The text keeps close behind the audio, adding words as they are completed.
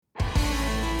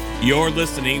You're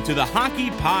listening to the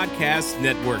Hockey Podcast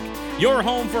Network, your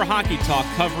home for hockey talk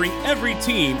covering every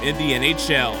team in the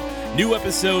NHL. New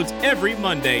episodes every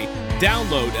Monday.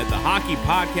 Download at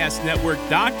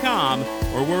thehockeypodcastnetwork.com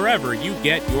or wherever you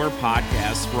get your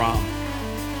podcasts from.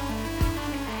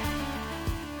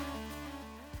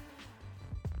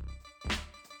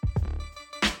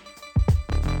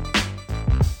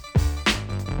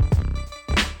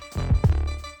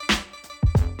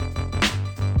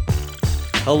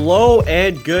 Hello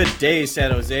and good day,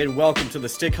 San Jose, and welcome to the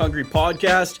Stick Hungry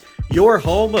Podcast, your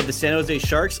home of the San Jose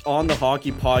Sharks on the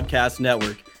Hockey Podcast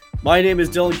Network. My name is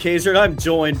Dylan Kaiser, and I'm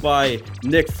joined by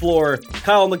Nick Floor,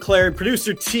 Kyle McLaren,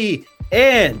 Producer T,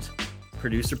 and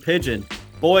Producer Pigeon.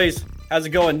 Boys, how's it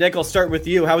going? Nick, I'll start with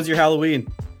you. How was your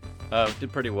Halloween?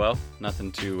 Did pretty well.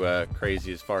 Nothing too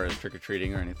crazy as far as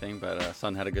trick-or-treating or anything, but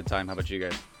son had a good time. How about you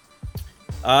guys?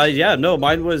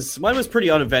 Mine was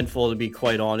pretty uneventful, to be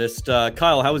quite honest.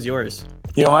 Kyle, how was yours?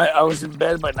 You know, I was in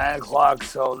bed by 9 o'clock,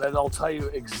 so then I'll tell you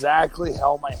exactly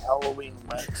how my Halloween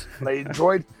went. But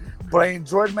I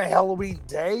enjoyed my Halloween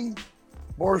day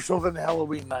more so than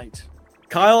Halloween night.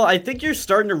 Kyle, I think you're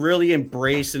starting to really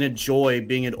embrace and enjoy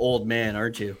being an old man,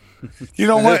 aren't you? You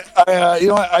know what?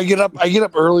 I get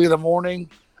up early in the morning.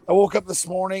 I woke up this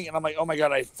morning and I'm like, oh my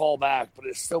god, I fall back, but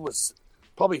it still was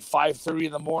probably 5:30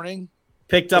 in the morning.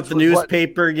 Picked up the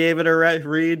newspaper, gave it a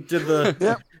read, did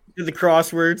the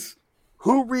crosswords.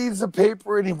 Who reads the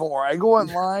paper anymore? I go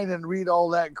online and read all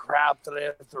that crap that I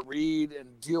have to read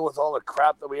and deal with all the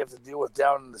crap that we have to deal with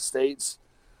down in the States.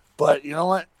 But you know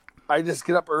what? I just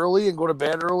get up early and go to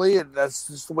bed early, and that's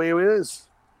just the way it is.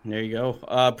 There you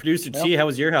go. Producer T, how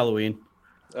was your Halloween?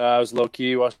 I was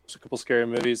low-key, watched a couple scary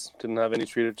movies. Didn't have any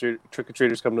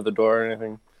trick-or-treaters come to the door or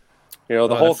anything. You know,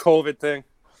 the whole COVID thing.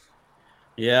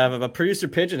 Yeah, but Producer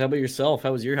Pigeon, how about yourself?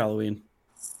 How was your Halloween?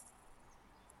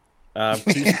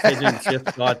 Producer Pigeon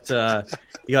just got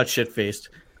shit-faced.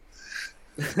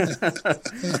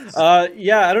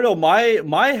 I don't know.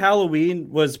 My Halloween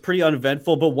was pretty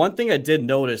uneventful, but one thing I did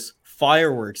notice,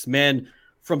 fireworks, man,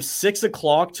 from 6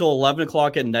 o'clock till 11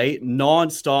 o'clock at night,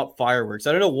 non-stop fireworks.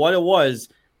 I don't know what it was,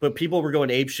 but people were going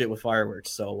apeshit with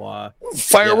fireworks. So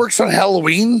fireworks on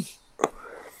Halloween?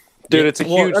 Dude, it's a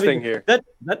huge thing here.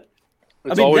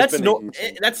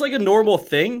 That's like a normal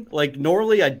thing. Like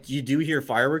normally you do hear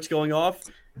fireworks going off,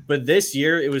 but this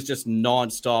year it was just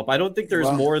nonstop. I don't think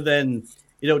there's more than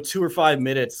 2 or 5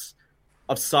 minutes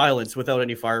of silence without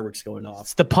any fireworks going off.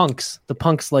 It's the punks. The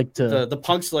punks like to. The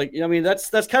punks like. I mean, that's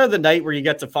kind of the night where you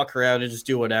get to fuck around and just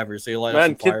do whatever. So you light up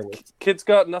some fireworks. Kids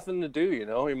got nothing to do.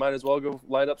 You might as well go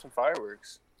light up some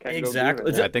fireworks.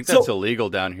 Exactly. I think that's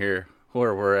illegal down here.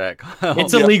 Where we're at.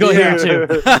 It's illegal here too.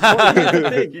 You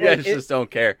guys just don't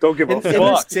care. Don't give a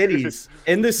fuck.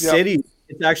 In the city,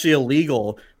 it's actually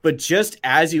illegal. But just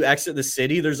as you exit the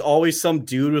city, there's always some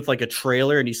dude with like a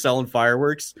trailer and he's selling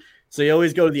fireworks. So you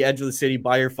always go to the edge of the city,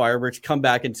 buy your fireworks, come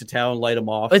back into town, light them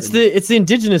off. It's the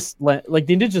indigenous, like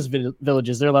the indigenous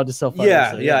villages. They're allowed to sell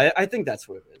fireworks. Yeah. I think that's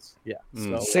what it is. Yeah.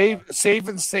 So. Safe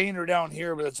and sane are down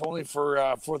here, but it's only for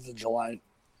 4th of July.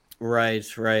 Right.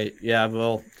 Yeah,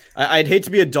 well, I'd hate to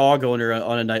be a dog owner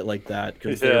on a night like that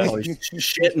because they're always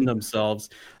shitting themselves.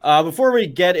 Before we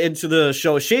get into the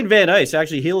show, Shane Van Ice,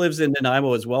 actually, he lives in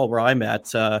Nanaimo as well, where I'm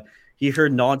at. He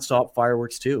heard nonstop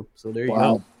fireworks too. So there you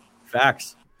go.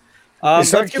 Facts.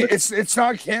 It's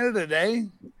not Canada Day.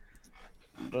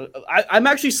 I'm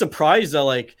actually surprised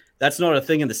that that's not a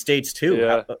thing in the States too.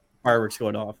 Yeah. Fireworks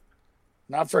going off.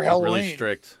 Not for Halloween. Really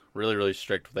strict. Really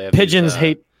strict. They have Pigeons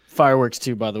hate fireworks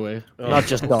too, by the way, not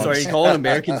just dogs. So are you calling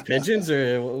Americans pigeons,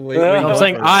 or I'm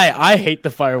saying I hate the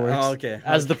fireworks. Oh, okay.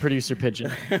 As the producer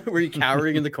pigeon. Were you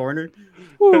cowering in the corner?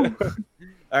 All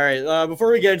right.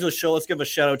 Before we get into the show, let's give a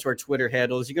shout out to our Twitter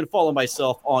handles. You can follow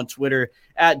myself on Twitter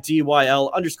at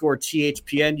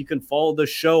DYL_THPN. You can follow the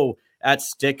show at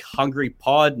Stick Hungry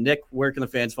Pod. Nick, where can the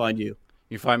fans find you?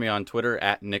 You find me on Twitter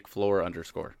at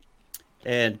NickFloor_.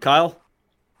 And Kyle?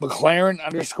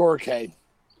 McLaren_K.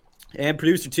 And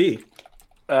Producer T.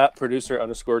 At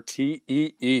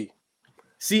Producer_TEE.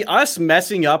 See, us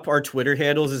messing up our Twitter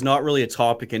handles is not really a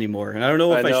topic anymore. And I don't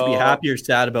know if I should be happy or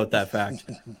sad about that fact.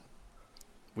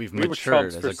 We matured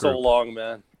as a group. So long,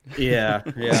 man. Yeah.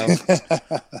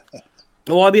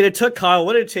 Well, I mean, it took Kyle,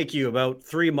 what did it take you? About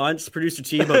 3 months? Producer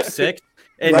T, about 6?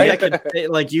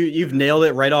 And you've nailed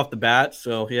it right off the bat.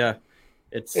 So, yeah.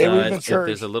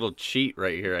 There's a little cheat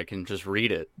right here. I can just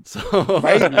read it. So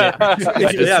right? I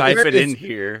just type it in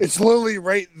here. It's literally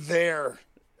right there.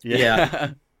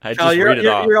 Yeah. I just Kyle, read it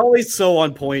off. you're always so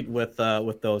on point with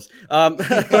those. All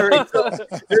right, so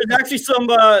there's actually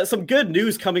some good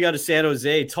news coming out of San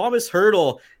Jose. Thomas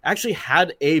Hertl actually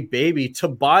had a baby,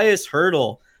 Tobias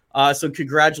Hertl. So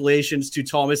congratulations to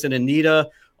Thomas and Anita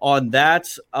on that.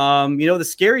 The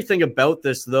scary thing about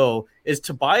this, though, is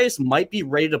Tobias might be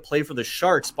ready to play for the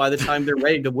Sharks by the time they're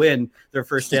ready to win their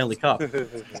first Stanley Cup.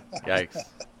 Yikes.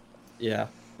 Yeah,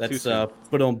 that's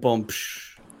boom.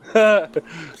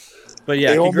 But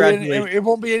yeah, it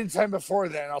won't be any time before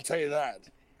then, I'll tell you that.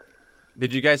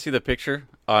 Did you guys see the picture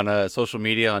on social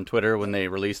media, on Twitter, when they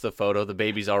released the photo? The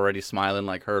baby's already smiling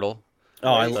like Hertl.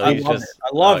 Oh, I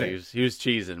love it. He was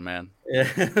cheesing, man. Yeah,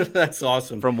 that's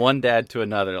awesome. From one dad to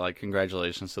another, like,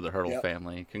 congratulations to the Hertl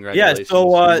family. Congratulations. Yeah,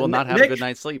 so you will not have a good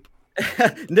night's sleep.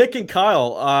 Nick and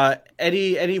Kyle,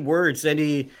 any words,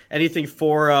 anything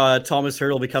for Thomas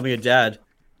Hertl becoming a dad?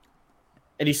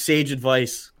 Any sage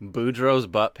advice? Boudreaux's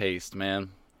butt paste, man.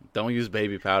 Don't use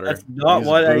baby powder. That's not use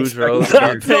what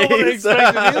Boudreaux's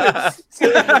butt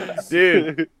paste.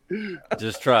 Dude,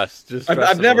 just trust.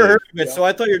 I've never heard of it, so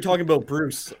I thought you were talking about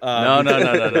Bruce. No. I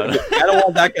don't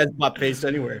want that guy's butt paste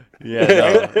anywhere. Yeah,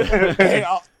 no. Hey,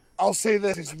 I'll say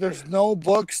this. There's no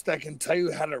books that can tell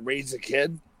you how to raise a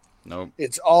kid. Nope.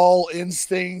 It's all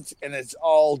instinct, and it's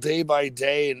all day by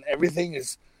day, and everything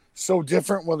is so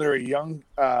different when they're a young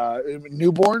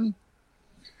newborn,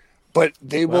 but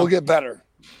they will get better.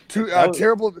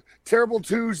 Terrible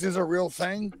twos is a real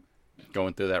thing.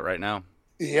 Going through that right now.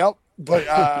 Yep, but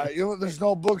there's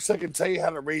no books that can tell you how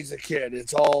to raise a kid.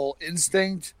 It's all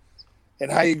instinct and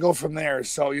how you go from there.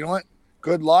 So you know what?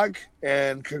 Good luck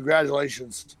and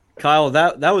congratulations. Kyle,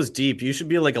 that was deep. You should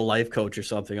be like a life coach or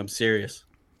something. I'm serious.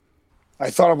 I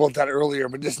thought about that earlier,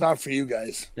 but just not for you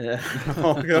guys. Yeah.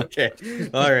 Okay.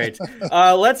 All right.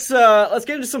 Let's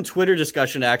get into some Twitter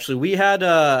discussion. Actually, we had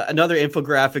another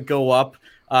infographic go up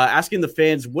asking the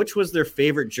fans which was their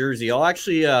favorite jersey.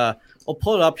 I'll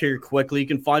pull it up here quickly. You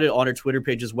can find it on our Twitter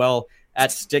page as well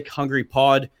at Stick Hungry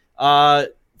Pod.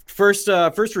 First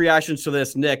reactions to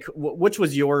this, Nick. Which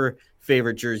was your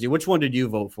favorite jersey? Which one did you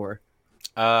vote for?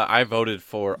 I voted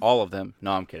for all of them.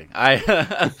 No, I'm kidding.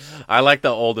 I like the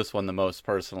oldest one the most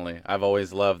personally. I've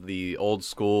always loved the old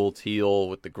school teal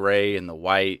with the gray and the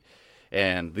white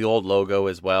and the old logo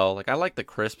as well. Like, I like the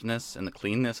crispness and the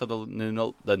cleanness of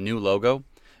the new logo,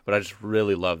 but I just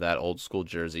really love that old school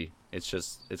jersey.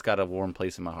 It's got a warm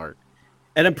place in my heart.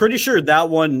 And I'm pretty sure that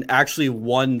one actually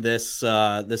won this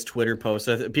Twitter post.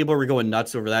 People were going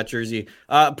nuts over that jersey.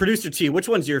 Producer T, which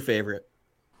one's your favorite?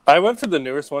 I went for the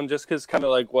newest one just because, kind of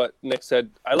like what Nick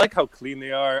said. I like how clean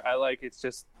they are. I like it's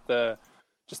just the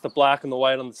black and the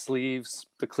white on the sleeves,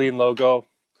 the clean logo.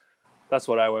 That's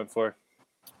what I went for.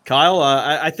 Kyle,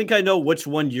 I think I know which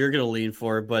one you're going to lean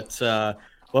for, but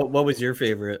what was your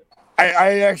favorite?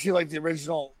 I actually like the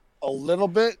original a little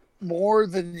bit more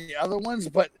than the other ones,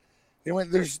 but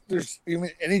there's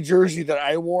any jersey that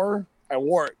I wore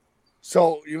it.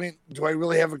 So do I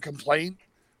really have a complaint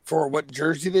for what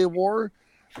jersey they wore?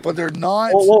 But they're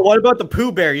not. Well, what about the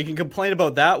Pooh Bear? You can complain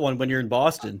about that one when you're in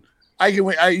Boston.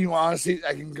 Honestly,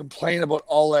 I can complain about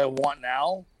all I want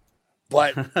now,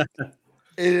 but it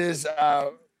is.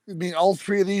 All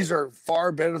three of these are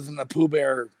far better than the Pooh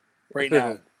Bear right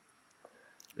now.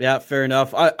 Yeah, fair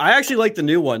enough. I actually like the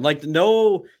new one. Like,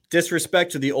 no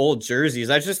disrespect to the old jerseys.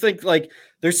 I just think like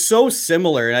they're so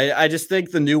similar. And I just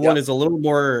think the new one is a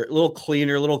little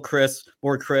cleaner, a little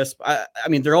more crisp. I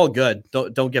mean, they're all good.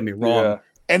 Don't get me wrong. Yeah.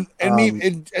 And to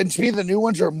me, the new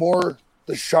ones are more.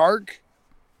 The shark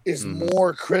is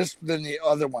more crisp than the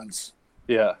other ones.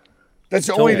 Yeah, that's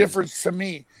the only difference to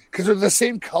me because they're the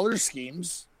same color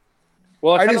schemes.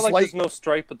 Well, I kind of like there's no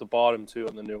stripe at the bottom too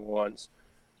on the new ones.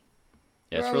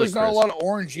 Yeah, it's well, really there's not a lot of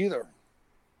orange either.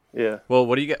 Yeah. Well,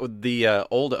 what do you get with the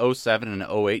old 07 and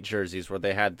 08 jerseys where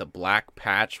they had the black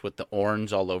patch with the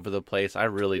orange all over the place? I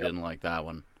really didn't like that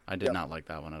one. I did not like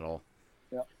that one at all.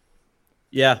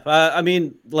 Yeah, I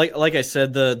mean, like I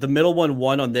said, the middle one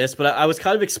won on this, but I was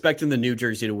kind of expecting the New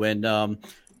Jersey to win.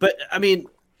 But I mean,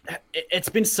 it's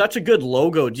been such a good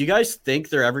logo. Do you guys think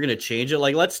they're ever going to change it?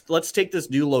 Like, let's take this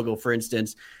new logo for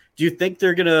instance. Do you think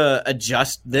they're going to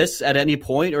adjust this at any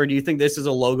point, or do you think this is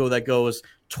a logo that goes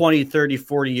 20, 30,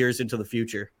 40 years into the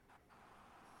future?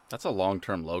 That's a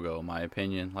long-term logo, in my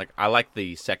opinion. Like, I like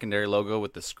the secondary logo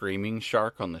with the screaming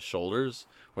shark on the shoulders,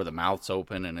 where the mouth's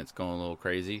open and it's going a little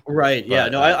crazy. Right. Yeah.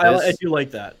 But, no, I do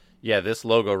like that. Yeah, this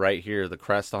logo right here, the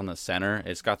crest on the center,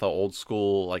 it's got the old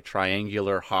school, like,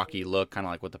 triangular hockey look, kind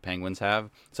of like what the Penguins have.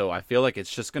 So I feel like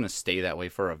it's just going to stay that way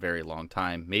for a very long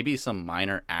time. Maybe some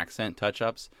minor accent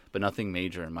touch-ups, but nothing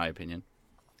major, in my opinion.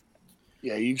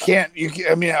 Yeah, you can't.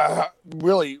 I mean,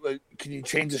 really, can you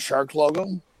change the Shark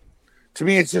logo? To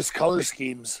me, it's just color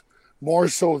schemes more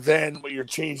so than what you're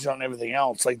changing on everything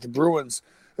else. Like the Bruins,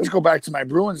 let's go back to my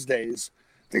Bruins days.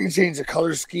 They can change the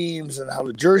color schemes and how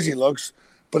the jersey looks,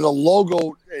 but the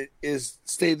logo is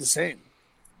stayed the same.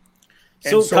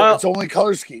 And so Kyle, it's only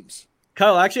color schemes.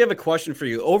 Kyle, I actually have a question for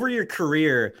you. Over your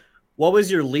career, what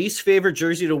was your least favorite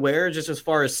jersey to wear, just as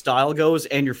far as style goes,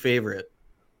 and your favorite?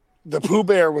 The Pooh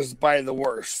Bear was by the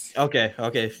worst. Okay,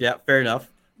 yeah, fair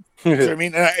enough. So, I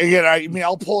mean,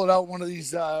 I'll pull it out one of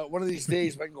these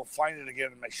days. If I can go find it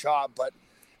again in my shop.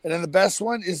 And then the best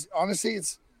one is honestly,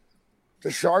 it's the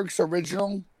Sharks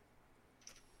original.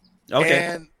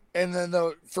 Okay. And then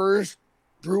the first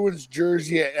Bruins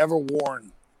jersey I ever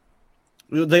worn.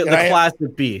 The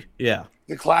classic B, yeah.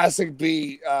 The classic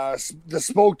B, the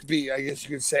smoked B, I guess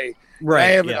you could say. Right.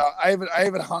 I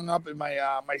have it hung up in my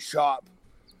my shop.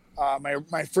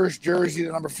 My first jersey,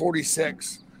 the number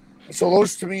 46. So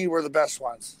those to me were the best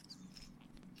ones.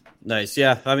 Nice,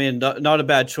 yeah. I mean, not a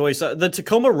bad choice. The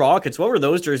Tacoma Rockets, what were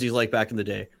those jerseys like back in the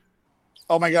day?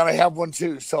 Oh my God, I have one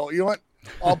too. So you know what?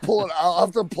 I'll pull it. I'll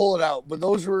have to pull it out. But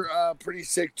those were pretty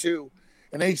sick too.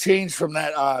 And they changed from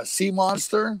that Sea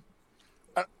Monster,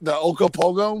 the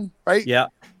Okopogo, right? Yeah.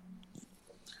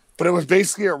 But it was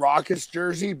basically a Rockets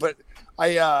jersey. But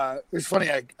it was funny.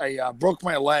 I broke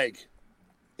my leg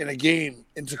in a game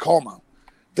in Tacoma.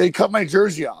 They cut my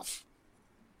jersey off.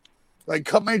 Like,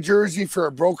 cut my jersey for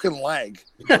a broken leg.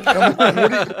 I'm like,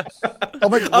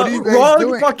 what are you guys wrong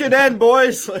doing? Fucking end,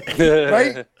 boys.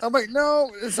 Right? I'm like,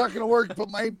 no, it's not going to work. But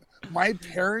my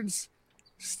parents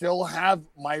still have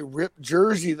my ripped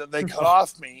jersey that they cut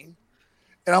off me.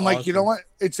 And I'm like, you know what?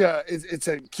 It's a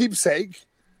keepsake.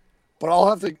 But I'll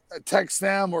have to text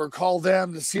them or call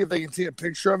them to see if they can see a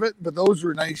picture of it. But those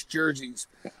were nice jerseys.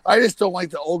 I just don't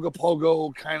like the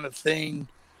Ogopogo kind of theme.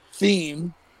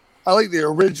 I like the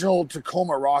original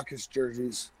Tacoma Rockets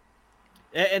jerseys.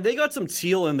 And they got some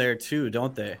teal in there too,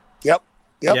 don't they? Yep.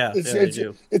 Yeah,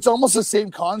 it's almost the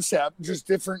same concept, just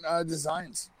different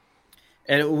designs.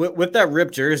 And with that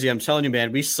ripped jersey, I'm telling you,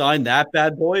 man, we signed that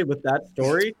bad boy with that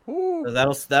story.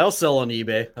 That'll sell on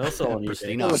eBay. That'll sell on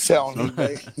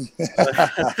eBay.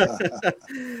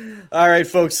 All right,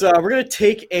 folks. We're gonna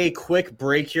take a quick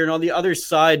break here, and on the other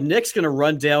side, Nick's gonna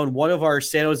run down one of our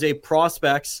San Jose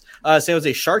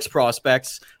Sharks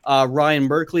prospects, Ryan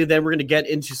Merkley. Then we're gonna get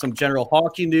into some general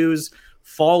hockey news,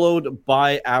 followed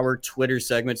by our Twitter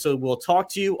segment. So we'll talk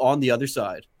to you on the other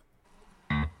side.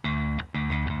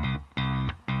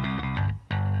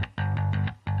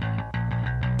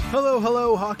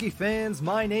 Hello, hockey fans.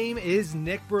 My name is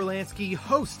Nick Berlansky,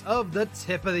 host of the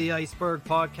Tip of the Iceberg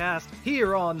podcast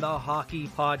here on the Hockey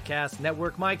Podcast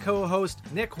Network. My co-host,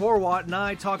 Nick Horwat, and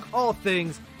I talk all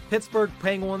things Pittsburgh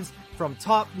Penguins, from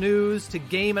top news to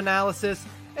game analysis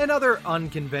and other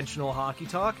unconventional hockey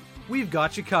talk. We've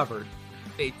got you covered.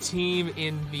 A team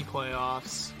in the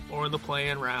playoffs or the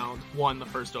play-in round won the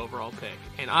first overall pick,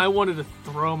 and I wanted to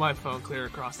throw my phone clear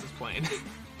across this plane.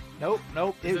 Nope.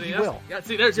 He will. Yeah,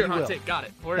 see, there's your hot take. Got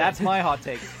it. That's my hot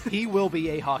take. He will be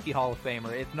a Hockey Hall of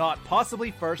Famer, if not possibly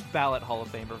first ballot Hall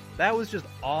of Famer. That was just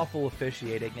awful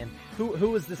officiating. And who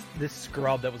was this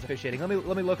scrub that was officiating? Let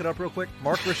me look it up real quick.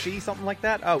 Mark Rashe, something like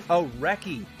that. Oh,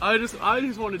 Recchi. I just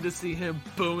wanted to see him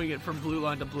booming it from blue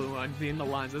line to blue line, being the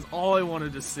lines. That's all I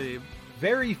wanted to see.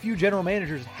 Very few general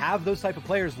managers have those type of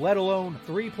players, let alone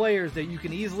 3 players that you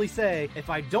can easily say,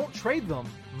 if I don't trade them,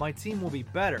 my team will be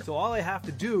better. So all I have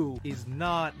to do is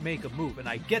not make a move. And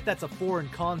I get that's a foreign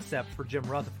concept for Jim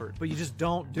Rutherford, but you just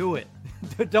don't do it.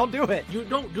 Don't do it. You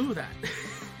don't do that.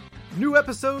 New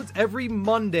episodes every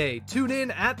Monday. Tune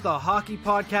in at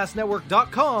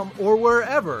thehockeypodcastnetwork.com or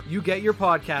wherever you get your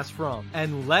podcast from.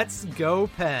 And let's go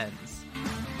Pens.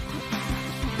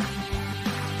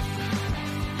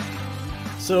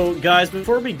 So, guys,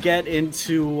 before we get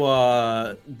into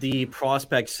the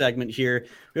prospect segment here,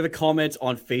 we have a comment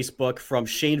on Facebook from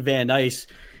Shane Van Nice.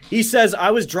 He says,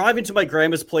 I was driving to my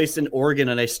grandma's place in Oregon,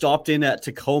 and I stopped in at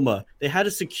Tacoma. They had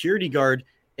a security guard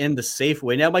in the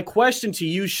Safeway. Now, my question to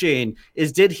you, Shane,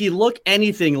 is did he look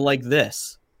anything like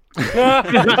this?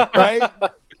 Right?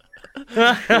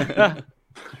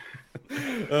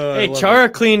 Hey, Chara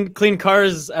clean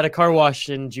cars at a car wash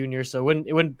in junior, so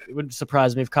it wouldn't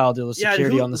surprise me if Kyle did the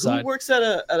security on the side. Who works at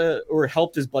a or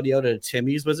helped his buddy out at a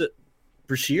Timmy's? Was it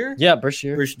Brashear? Yeah,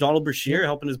 Brashear. Donald Brashear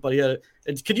helping his buddy out.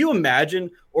 And could you imagine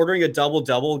ordering a double,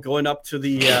 going up to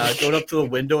the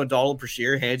window and Donald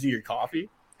Brashear hands you your coffee?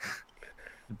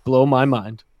 Blow my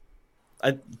mind.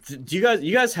 Do you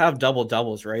guys have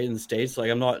doubles, right, in the States?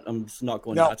 Like I'm just not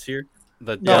going nuts here.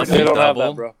 The No, they don't have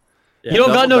that, bro. Yeah. You don't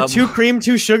got no Double-double. 2 cream,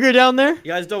 2 sugar down there? You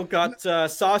guys don't got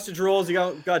sausage rolls.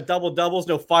 You got double doubles,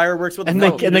 no fireworks. What the And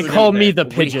fuck they are you they doing call out me there? the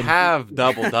pigeon. We have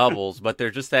double doubles, but they're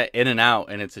just that in and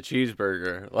out, and it's a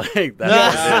cheeseburger. Like Yeah,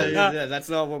 that's that's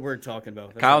not what we're talking about.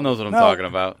 That's Kyle not- knows what I'm No. talking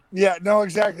about. Yeah, no,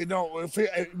 exactly. No,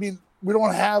 I mean, we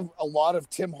don't have a lot of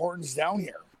Tim Hortons down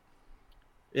here.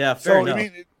 Yeah, fair So enough. I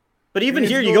mean, but even it's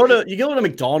here, really- you go to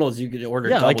McDonald's, you can order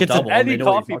Yeah, double like it's a- double. and they Any know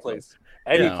what you're coffee talking place.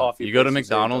 Any Yeah. coffee. You go to place will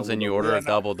say McDonald's and you double-double. order Yeah, a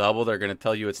no. double double, they're gonna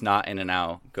tell you it's not In and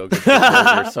Out. Go get your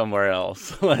burger somewhere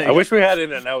else. Like, I wish we had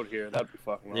In and Out here. That'd be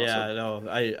fucking awesome. Yeah, no,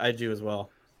 I do as well.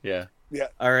 yeah. yeah,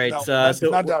 All right, no, so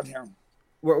not down here.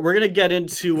 we're gonna get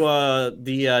into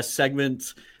the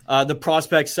segment, the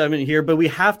prospect segment here, but we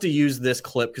have to use this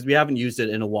clip because we haven't used it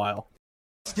in a while.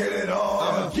 Get it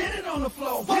on. Get it on the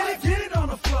floor. Get it on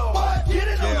the floor. Get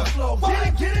it on the floor.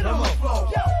 Get it on the floor.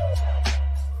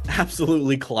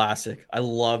 Absolutely classic. I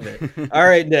love it. All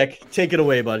right, Nick, take it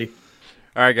away, buddy.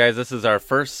 All right, guys, this is our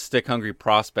first Stick Hungry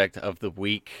prospect of the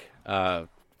week.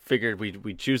 Figured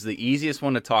we'd choose the easiest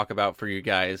one to talk about for you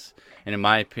guys. And in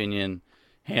my opinion,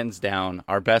 hands down,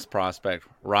 our best prospect,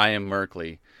 Ryan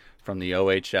Merkley from the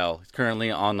OHL. He's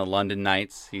currently on the London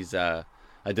Knights. He's a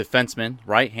defenseman,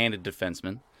 right-handed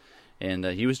defenseman. And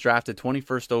he was drafted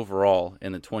 21st overall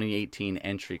in the 2018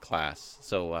 entry class.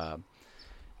 So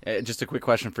just a quick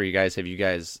question for you guys. Have you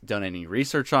guys done any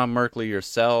research on Merkley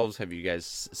yourselves? Have you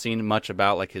guys seen much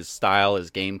about like his style,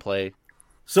 his gameplay?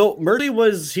 So Merkley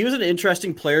was an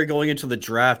interesting player going into the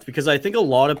draft because I think a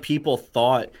lot of people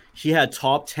thought he had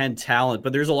top 10 talent,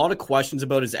 but there's a lot of questions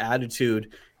about his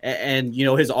attitude and you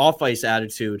know his off-ice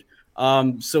attitude.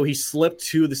 So he slipped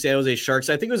to the San Jose Sharks.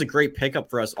 I think it was a great pickup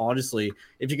for us, honestly,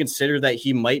 if you consider that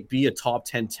he might be a top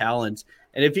 10 talent.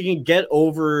 And if he can get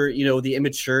over, you know, the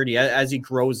immaturity as he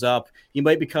grows up, he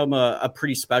might become a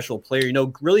pretty special player. You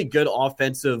know, really good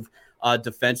offensive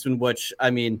defenseman, which,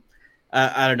 I mean,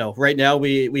 I don't know. Right now,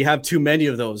 we have too many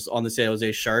of those on the San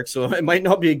Jose Sharks, so it might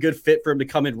not be a good fit for him to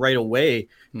come in right away.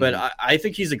 But I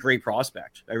think he's a great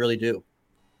prospect. I really do.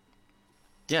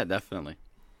 Yeah, definitely.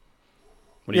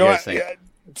 What do you guys think? Yeah,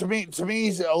 to me,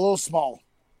 he's a little small.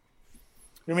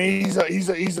 I mean, he's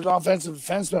an offensive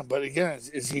defenseman, but again,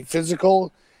 is he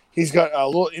physical? He's got a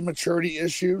little immaturity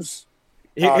issues.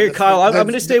 Here, Kyle, I'm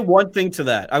going to say one thing to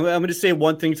that. I'm going to say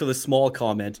one thing to the small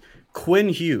comment. Quinn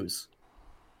Hughes,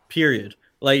 period.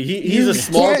 Like he's a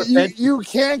small. You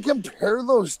can't compare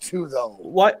those two though.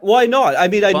 Why not? I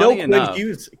mean, I know Funny enough,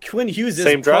 Quinn Hughes is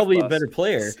same draft probably a class. better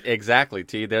player. Exactly,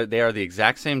 T. They are the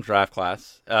exact same draft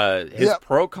class. His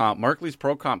pro comp, Merkley's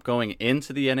pro comp going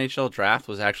into the NHL draft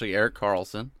was actually Erik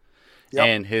Karlsson. Yep.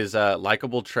 And his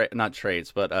likable not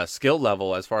traits, but skill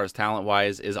level as far as talent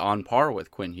wise is on par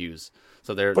with Quinn Hughes.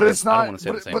 So they're, But it's I not- don't want to say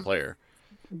but- the same player.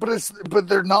 But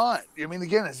they're not. I mean,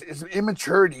 again, it's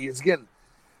immaturity. It's again.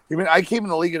 I mean, I came in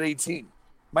the league at 18.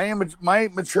 My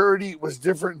maturity was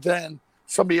different than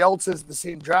somebody else's in the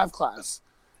same draft class,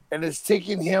 and it's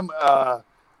taken him a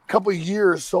couple of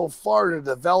years so far to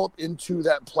develop into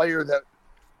that player that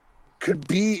could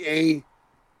be a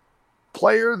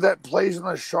player that plays in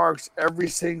the Sharks every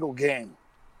single game.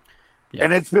 Yeah.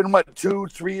 And it's been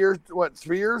 3 years?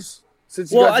 3 years since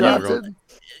he Well, got I mean, drafted?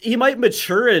 He might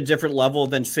mature at a different level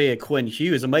than, say, a Quinn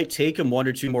Hughes. It might take him 1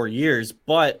 or 2 more years,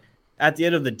 but at the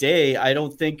end of the day, I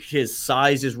don't think his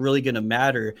size is really going to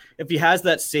matter. If he has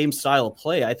that same style of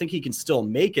play, I think he can still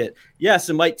make it. Yes,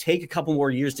 it might take a couple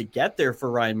more years to get there for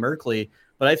Ryan Merkley,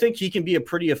 but I think he can be a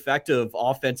pretty effective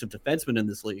offensive defenseman in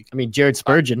this league. I mean, Jared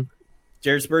Spurgeon.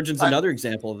 Jared Spurgeon's another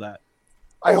example of that.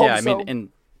 I hope Yeah, I so.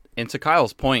 mean, and to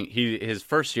Kyle's point, his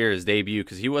first year, his debut,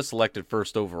 because he was selected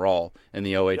first overall in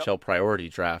the OHL priority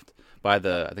draft by I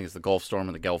think it's the Gulf Storm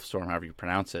or the Guelph Storm, however you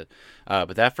pronounce it.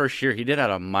 But that first year, he did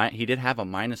have a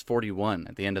minus 41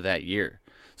 at the end of that year.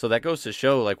 So that goes to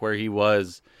show like where he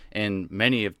was, and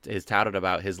many of his touted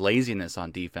about his laziness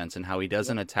on defense and how he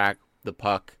doesn't attack the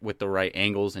puck with the right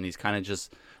angles, and he's kind of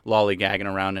just lollygagging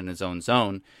around in his own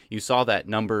zone. You saw that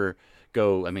number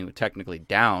go, I mean, technically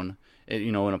down,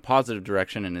 in a positive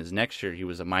direction. In his next year, he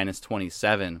was a minus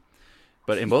 27.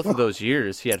 But in both of those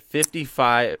years, he had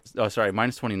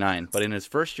minus 29. But in his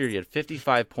first year, he had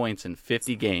 55 points in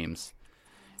 50 games.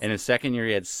 In his second year,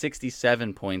 he had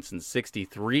 67 points in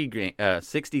 63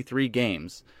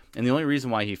 games. And the only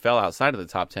reason why he fell outside of the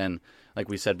top 10, like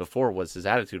we said before, was his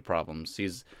attitude problems.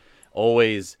 He's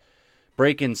always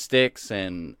breaking sticks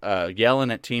and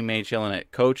yelling at teammates, yelling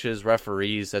at coaches,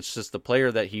 referees. That's just the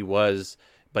player that he was.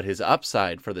 But his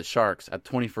upside for the Sharks at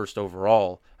 21st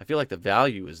overall, I feel like the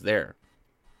value is there.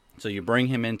 So you bring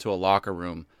him into a locker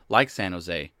room like San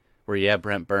Jose, where you have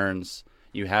Brent Burns,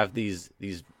 You have these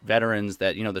veterans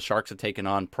that, you know, the Sharks have taken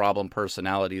on problem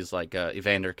personalities like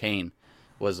Evander Kane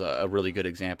was a really good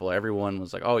example. Everyone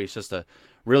was like, oh, he's just a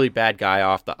really bad guy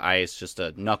off the ice, just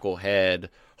a knucklehead,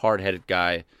 hard-headed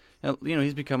guy. And, you know,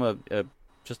 he's become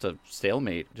just a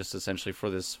stalemate, just essentially for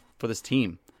this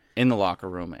team in the locker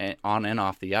room, and on and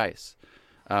off the ice.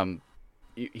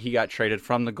 He got traded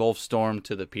from the Gulf Storm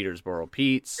to the Peterborough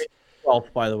Petes.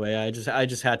 Guelph, by the way, I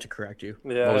just had to correct you.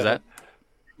 Yeah. What was that?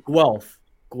 Guelph.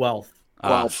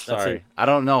 Sorry. I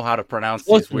don't know how to pronounce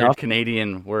these weird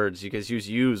Canadian words. You guys use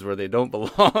U's where they don't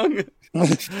belong.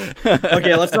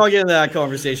 Okay, let's not get into that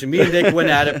conversation. Me and Nick went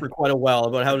at it for quite a while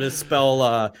about how to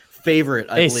spell favorite,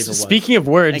 I believe it was. Speaking of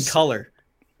words. And color.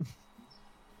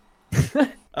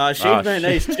 Shane Van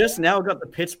Nice just now got the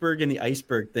Pittsburgh and the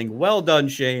iceberg thing. Well done,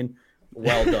 Shane.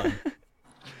 Well done.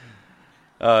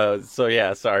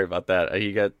 Sorry about that.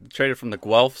 He got traded from the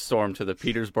Guelph Storm to the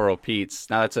Peterborough Petes.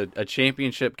 Now that's a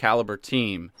championship caliber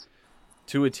team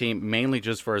to a team mainly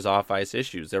just for his off-ice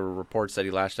issues. There were reports that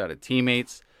he lashed out at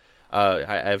teammates. I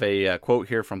have a quote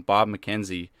here from Bob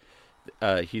McKenzie.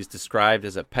 He's described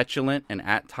as a petulant, and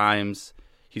at times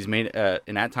he's made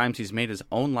his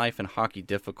own life in hockey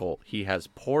difficult. He has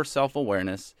poor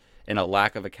self-awareness and a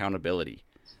lack of accountability.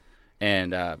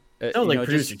 And sounds like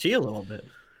Producer T a little bit.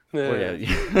 Yeah.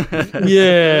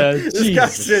 Yeah, this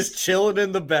guy's just chilling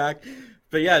in the back.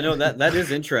 But yeah, no, that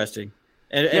is interesting.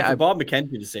 And for Bob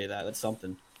McKenzie to say that's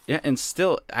something. Yeah, and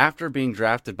still, after being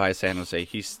drafted by San Jose,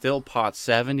 he still pot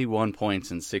 71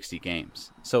 points in 60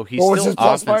 games. So he's still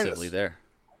offensively there.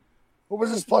 What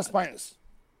was his plus minus?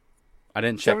 I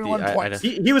didn't check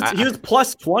he was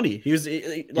plus 20. He was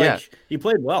he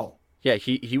played well. Yeah,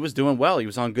 he was doing well. He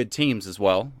was on good teams as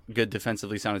well, good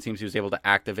defensively sounded teams. He was able to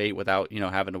activate without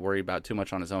having to worry about too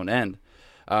much on his own end.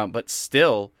 But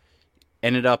still,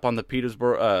 ended up on the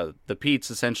Peterborough. The Petes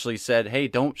essentially said, "Hey,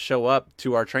 don't show up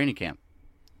to our training camp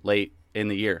late in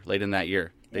that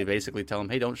year." They basically tell him,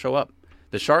 "Hey, don't show up."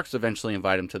 The Sharks eventually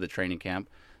invite him to the training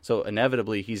camp, so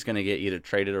inevitably he's going to get either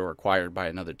traded or acquired by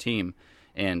another team.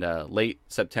 And late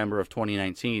September of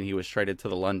 2019, he was traded to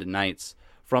the London Knights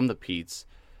from the Petes,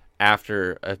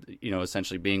 after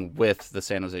essentially being with the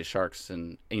San Jose Sharks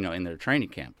and in their training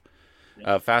camp.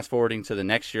 Fast forwarding to the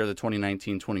next year, the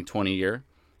 2019-2020 year,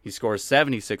 he scores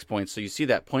 76 points. So you see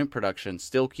that point production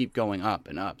still keep going up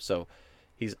and up. So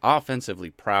he's offensively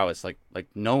prowess like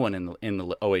no one in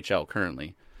the OHL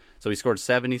currently. So he scored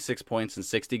 76 points in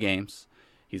 60 games.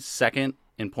 He's second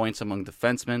in points among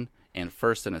defensemen and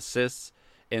first in assists.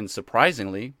 And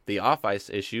surprisingly, the off-ice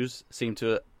issues seem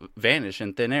to vanish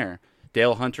in thin air.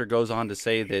 Dale Hunter goes on to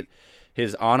say that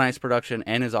his on-ice production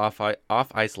and his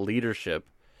off-ice leadership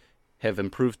have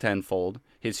improved tenfold.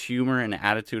 His humor and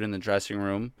attitude in the dressing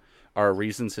room are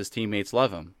reasons his teammates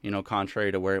love him,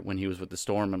 contrary to when he was with the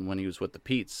Storm and when he was with the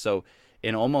Petes. So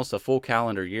in almost a full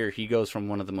calendar year, he goes from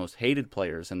one of the most hated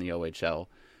players in the OHL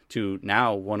to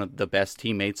now one of the best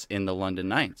teammates in the London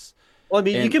Knights. Well, I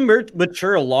mean, you can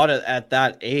mature a lot at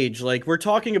that age. Like, we're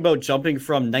talking about jumping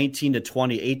from 19 to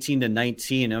 20, 18 to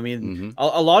 19. I mean,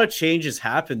 a lot of changes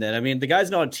happen then. I mean, the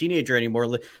guy's not a teenager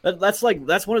anymore. That's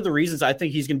one of the reasons I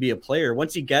think he's going to be a player.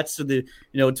 Once he gets to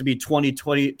to be 20,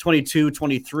 22,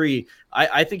 23,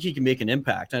 I think he can make an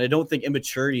impact. And I don't think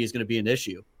immaturity is going to be an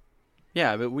issue.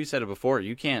 Yeah, but we said it before.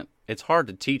 It's hard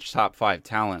to teach top 5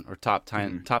 talent or top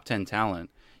 10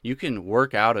 talent. You can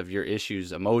work out of your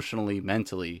issues emotionally,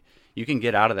 mentally. You can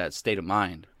get out of that state of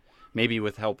mind, maybe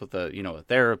with help with a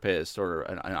therapist or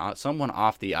someone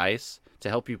off the ice to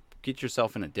help you get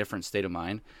yourself in a different state of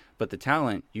mind. But the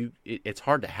talent, it's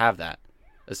hard to have that,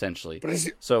 essentially.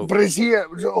 Hold on. But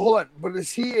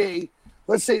is he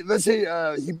let's say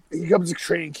he comes to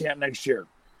training camp next year.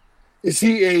 Is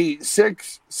he a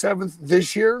 6th, 7th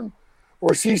this year,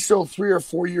 or is he still 3 or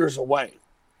 4 years away?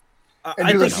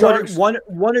 I think Sharks, one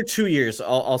or 2 years,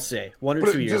 I'll say. 1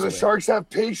 or 2 years. Do the Sharks have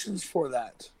patience for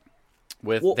that?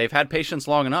 They've had patience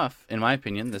long enough, in my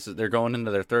opinion. They're going into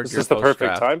their third year. This is the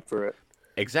perfect time for it.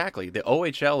 Exactly. The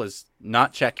OHL is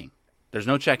not checking. There's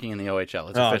no checking in the OHL.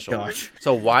 It's official. Gosh.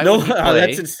 So why would you play?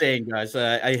 That's insane, guys.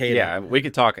 I hate it. Yeah, we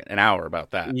could talk an hour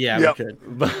about that. Yeah, we could.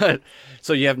 But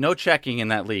so you have no checking in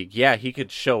that league. Yeah, he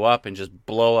could show up and just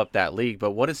blow up that league,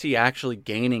 but what is he actually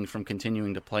gaining from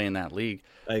continuing to play in that league?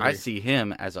 I see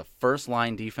him as a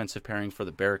first-line defensive pairing for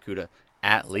the Barracuda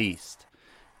at least.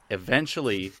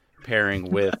 Eventually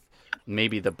pairing with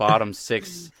maybe the bottom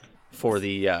 6 for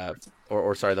the the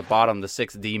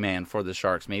 6th D-man for the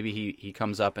Sharks. Maybe he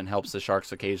comes up and helps the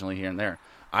Sharks occasionally here and there.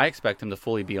 I expect him to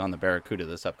fully be on the Barracuda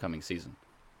this upcoming season.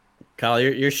 Kyle,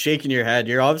 you're shaking your head.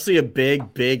 You're obviously a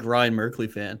big Ryan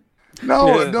Merkley fan.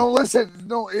 No, listen,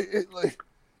 no. Like,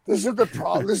 this is the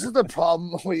problem. This is the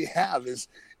problem we have is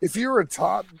if you're a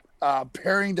top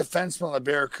pairing defenseman on the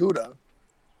Barracuda,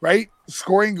 right,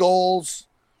 scoring goals,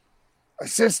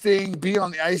 assisting, being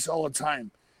on the ice all the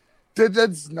time, that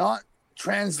does not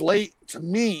translate to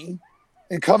me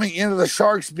in coming into the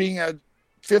Sharks being a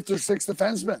 5th or 6th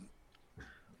defenseman.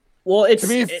 Well,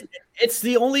 it's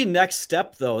the only next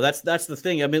step, though. That's the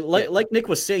thing. I mean, like Nick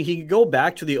was saying, he could go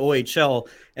back to the OHL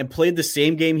and play the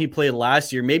same game he played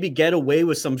last year. Maybe get away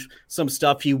with some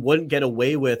stuff he wouldn't get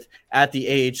away with at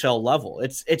the AHL level.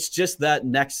 It's just that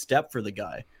next step for the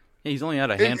guy. Yeah, he's only had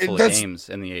a handful of games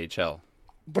in the AHL.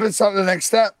 But it's not the next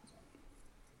step.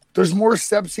 There's more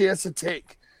steps he has to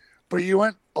take. But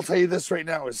I'll tell you this right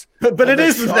now is. But it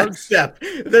is the next step.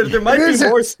 There might be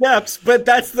more steps, but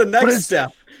that's the next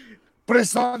step. But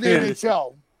it's not the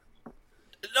NHL.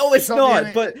 No, it's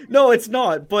not. It's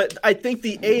not. But I think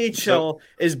the AHL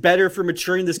is better for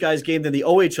maturing this guy's game than the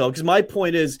OHL. Because my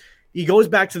point is, he goes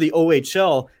back to the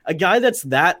OHL. A guy that's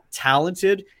that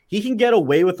talented, he can get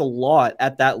away with a lot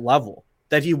at that level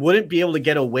that he wouldn't be able to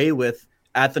get away with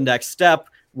at the next step,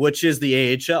 which is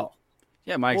the AHL.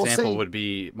 Yeah, my example would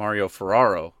be Mario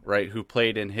Ferraro, right? Who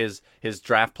played in his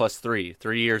draft plus 3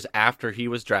 years after he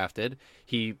was drafted.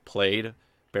 He played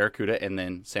Barracuda and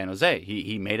then San Jose.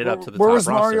 He made it up to the top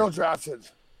roster. Where was Mario drafted?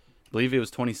 I believe it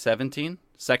was 2017,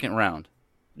 second round.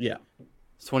 Yeah.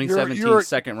 2017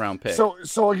 second round pick.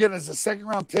 So again, is a second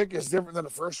round pick is different than a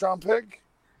first round pick?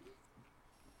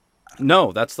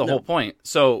 No, that's the whole point.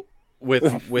 So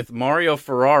with Mario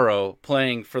Ferraro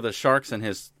playing for the Sharks in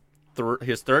his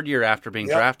third year after being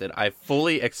drafted, I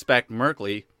fully expect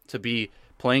Merkley to be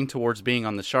playing towards being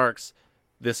on the Sharks.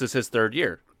 This is his third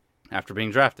year after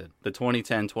being drafted. The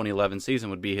 2010-2011 season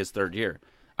would be his third year.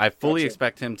 I fully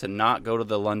expect him to not go to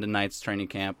the London Knights training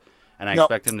camp, and I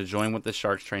expect him to join with the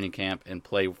Sharks training camp and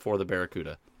play for the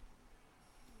Barracuda.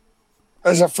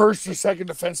 As a first or second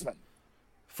defenseman?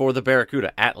 For the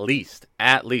Barracuda, at least,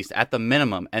 at the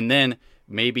minimum. And then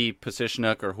maybe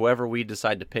Pasichnuk or whoever we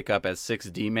decide to pick up as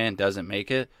 6D man doesn't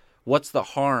make it. What's the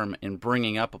harm in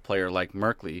bringing up a player like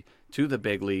Merkley to the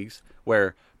big leagues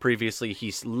where previously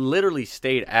he's literally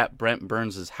stayed at Brent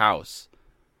Burns' house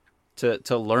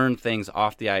to learn things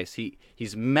off the ice?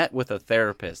 He's met with a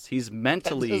therapist. He's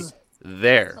mentally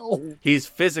there. He's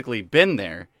physically been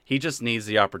there. He just needs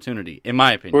the opportunity, in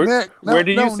my opinion. Where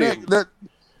do you see that?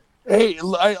 Hey,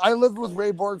 I lived with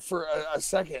Ray Borg for a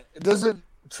second. It doesn't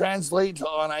translate to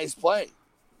on-ice play.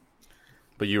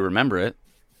 But you remember it.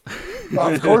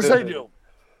 Of course I do.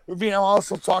 I mean, I'm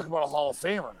also talking about a Hall of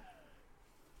Famer.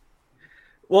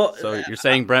 Well, so you're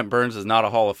saying Brent Burns is not a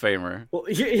Hall of Famer? Well,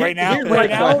 right now,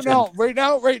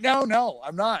 no.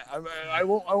 I'm not. I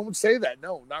won't say that.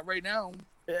 No, not right now.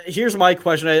 Here's my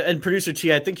question, and producer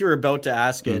T, I think you were about to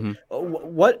ask it.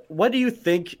 Mm-hmm. What do you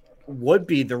think would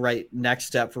be the right next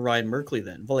step for Ryan Merkley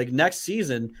then? Well, like next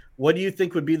season, what do you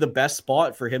think would be the best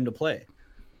spot for him to play?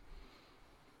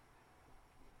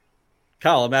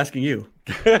 Kyle, I'm asking you.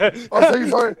 I think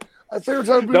you were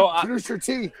talking about producer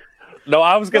T. No,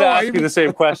 I was going to ask you the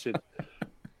same question.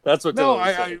 That's what.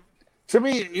 To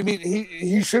me, I mean,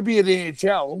 he should be at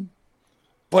AHL,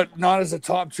 but not as a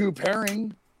top 2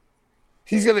 pairing.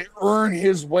 He's going to earn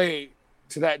his way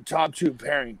to that top 2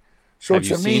 pairing. So have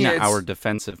you seen our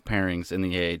defensive pairings in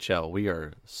the AHL? We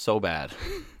are so bad.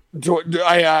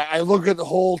 I look at the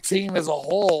whole team as a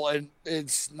whole, and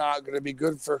it's not going to be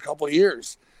good for a couple of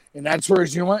years. And that's where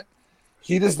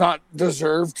he does not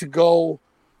deserve to go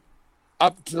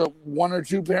up to 1 or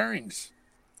 2 pairings.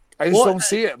 I just don't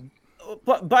see him.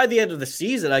 But by the end of the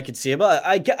season, I could see him. But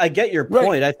I get your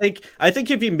point. Right. I think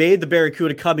if he made the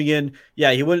Barracuda coming in,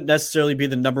 he wouldn't necessarily be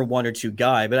the number 1 or 2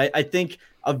 guy. But I think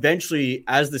eventually,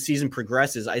 as the season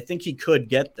progresses, I think he could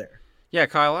get there. Yeah,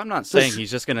 Kyle, I'm not saying he's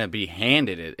just going to be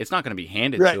handed it. It's not going to be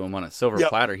handed to him on a silver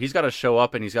platter. He's got to show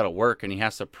up and he's got to work, and he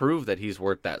has to prove that he's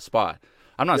worth that spot.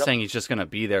 I'm not saying he's just going to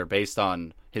be there based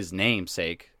on his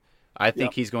namesake. I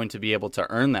think he's going to be able to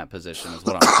earn that position is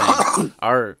what I'm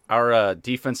saying. Our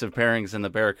defensive pairings in the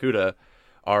Barracuda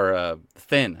are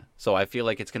thin, so I feel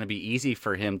like it's going to be easy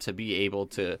for him to be able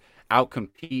to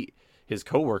outcompete his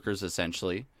coworkers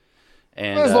essentially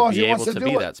and be able to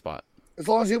be that spot. As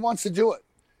long as he wants to do it.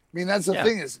 I mean, that's the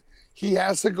thing is he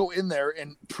has to go in there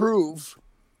and prove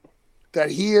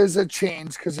that he is a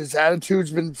change because his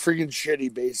attitude's been freaking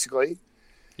shitty, basically.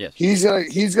 Yes. He's got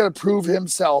to prove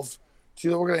himself to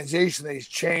the organization that he's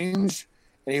changed,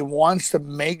 and he wants to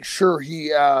make sure he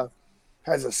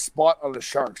has a spot on the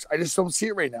Sharks. I just don't see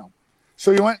it right now.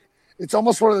 So it's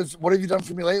almost one of those, what have you done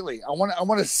for me lately? I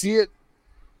want to see it.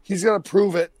 He's got to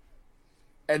prove it,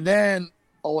 and then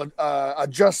I'll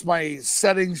adjust my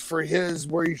settings for his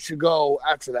where he should go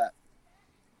after that.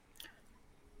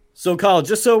 So Kyle,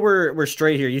 just so we're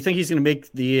straight here, you think he's going to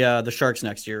make the Sharks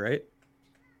next year,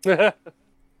 right?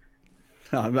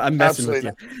 I'm messing with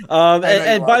you.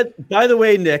 And by the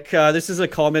way, Nick, this is a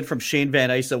comment from Shane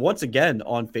Van Eyse once again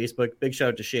on Facebook. Big shout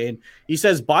out to Shane. He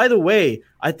says, by the way,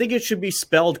 I think it should be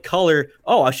spelled color.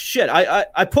 Oh, shit.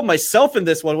 I put myself in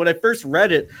this one. When I first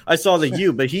read it, I saw the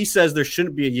U, but he says there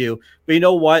shouldn't be a U. But you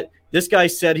know what? This guy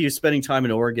said he was spending time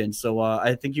in Oregon, so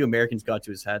I think you Americans got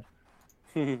to his head.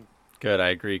 Good. I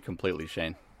agree completely,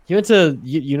 Shane. He went to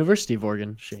University of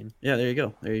Oregon, Shane. Yeah, there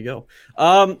you go.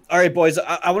 All right, boys,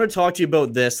 I want to talk to you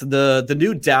about this. The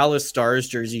new Dallas Stars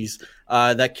jerseys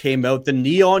that came out, the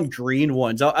neon green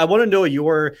ones. I want to know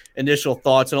your initial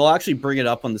thoughts, and I'll actually bring it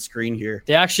up on the screen here.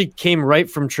 They actually came right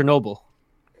from Chernobyl.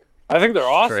 I think they're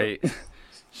awesome.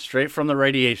 Straight from the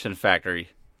radiation factory.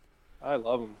 I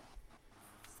love them.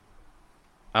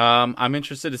 I'm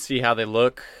interested to see how they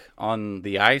look on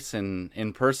the ice and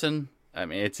in person. I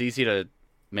mean, it's easy to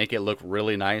make it look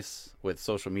really nice with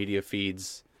social media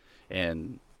feeds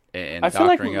and I feel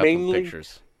like doctoring up with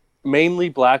pictures. Mainly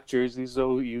black jerseys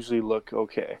though usually look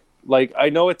okay. Like I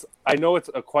know it's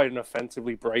quite an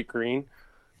offensively bright green,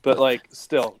 but like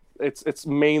still it's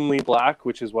mainly black,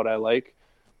 which is what I like.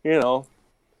 You know.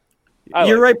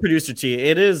 You're right, producer T.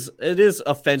 It is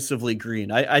offensively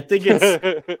green. I think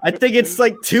it's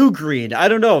like too green. I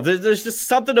don't know. There's just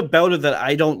something about it that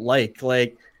I don't like.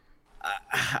 Like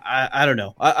I don't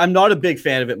know. I'm not a big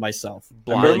fan of it myself.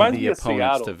 Blind the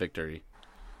opponents to victory.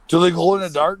 Do they glow in the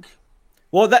dark?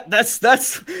 Well, that's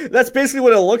basically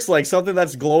what it looks like. Something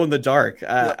that's glow in the dark.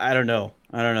 I don't know.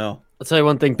 I'll tell you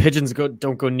one thing: pigeons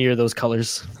don't go near those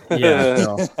colors.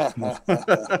 Yeah.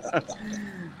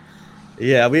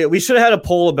 Yeah, we should have had a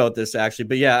poll about this actually,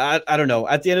 but yeah, I don't know.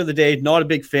 At the end of the day, not a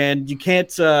big fan. You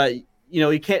can't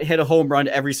you can't hit a home run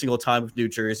every single time with New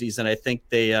Jerseys, and I think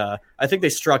they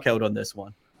struck out on this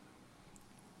one.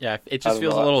 Yeah, it just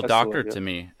feels a little doctored to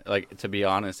me. Like, to be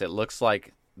honest, it looks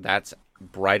like that's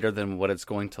brighter than what it's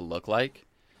going to look like,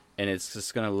 and it's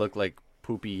just going to look like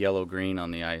poopy yellow green on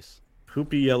the ice.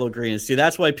 Poopy yellow green. See,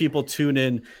 that's why people tune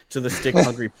in to the Stick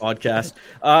Hungry podcast.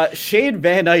 Shane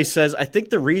Van Eyse says, I think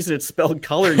the reason it's spelled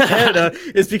color in Canada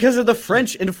is because of the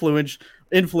French influence.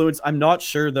 I'm not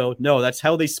sure, though. No, that's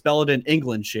how they spell it in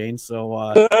England, Shane.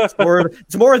 So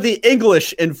it's more of the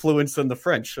English influence than the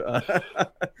French.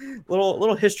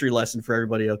 Little history lesson for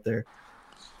everybody out there.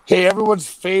 Hey, everyone's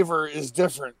favor is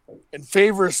different. And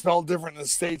favor is spelled different in the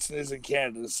States than it is in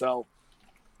Canada, so...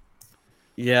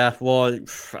 Yeah, well,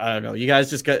 I don't know. You guys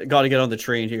just got to get on the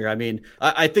train here. I mean,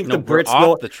 I think the Brits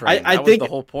off the train. That was the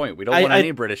whole point. We don't want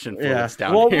any British influence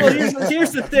down here. Well,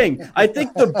 here's the thing. I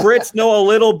think the Brits know a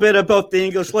little bit about the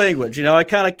English language. You know, I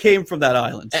kind of came from that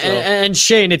island. So. And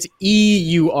Shane, it's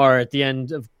EUR at the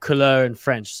end of couleur in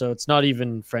French, so it's not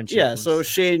even French. Yeah, so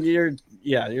Shane, you're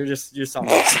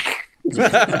something.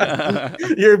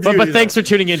 But thanks for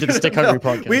tuning into the Stick Hungry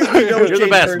podcast. We know You're the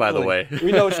best, by the way.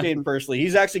 We know Shane personally.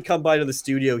 He's actually come by to the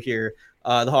studio here,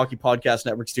 the Hockey Podcast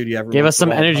Network studio. Gave us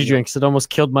some energy drinks. It almost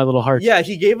killed my little heart. Yeah,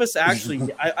 he gave us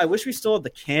actually. I wish we still had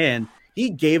the can. He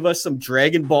gave us some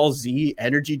Dragon Ball Z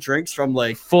energy drinks from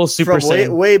like full Super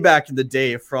Saiyan way back in the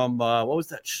day. From what was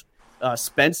that?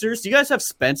 Spencer's. Do you guys have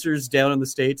Spencer's down in the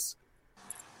States?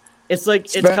 It's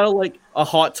like it's kind of like a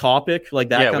Hot Topic, like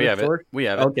that. Yeah, kind we of have sort. it. We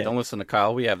have it. Okay. Don't listen to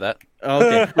Kyle. We have that.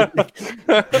 Okay.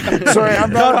 Sorry,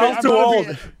 I'm too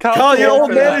old. Kyle, your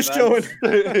old man is showing.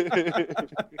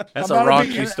 That's a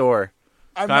raunchy store.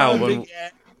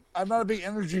 I'm not a big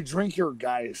energy drinker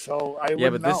guy, so I yeah,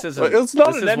 but this know. is it's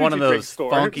not this an is one of those store.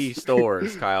 funky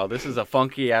stores, Kyle. This is a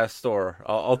funky ass store.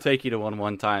 I'll take you to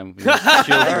one time.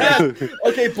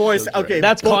 Okay, boys. Okay,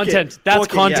 that's content. That's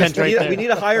content right there. We need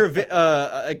to hire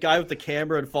a guy with the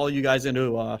camera and follow you guys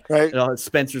into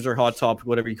Spencer's or Hot Topic,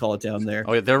 whatever you call it down there.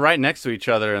 Oh, yeah, they're right next to each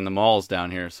other in the malls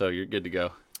down here, so you're good to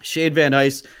go. Shane Van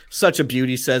Eyse, such a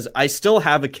beauty, says, I still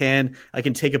have a can. I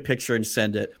can take a picture and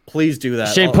send it. Please do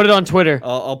that. Shane, put it on Twitter.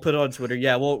 I'll put it on Twitter.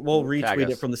 Yeah, we'll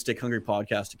retweet it from the Stick Hungry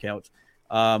podcast account.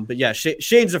 But yeah,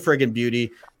 Shane's a friggin'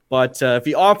 beauty. But if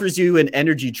he offers you an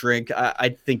energy drink,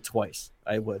 I'd think twice.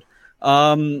 I would.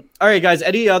 All right, guys,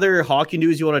 any other hockey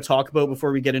news you want to talk about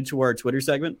before we get into our Twitter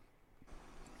segment?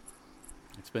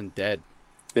 It's been dead.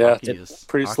 Yeah, it's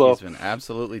pretty slow. Hockey's been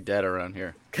absolutely dead around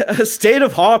here. State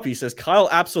of Hoppy says, Kyle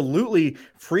absolutely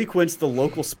frequents the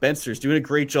local Spencer's, doing a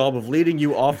great job of leading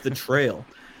you off the trail.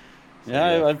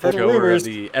 Yeah, I've heard rumors.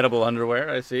 The edible underwear,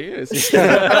 I see.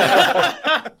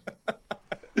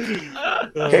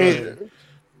 Hey,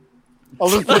 I'll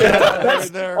just put that right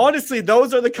there. Honestly,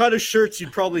 those are the kind of shirts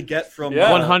you'd probably get from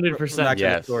 100%.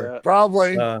 Yes. Store.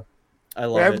 Probably. I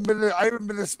love it. I haven't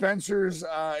been to Spencer's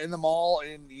in the mall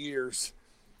in years.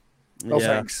 No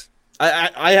thanks.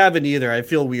 I haven't either. I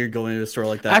feel weird going to a store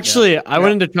like that. Actually, I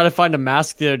went in to try to find a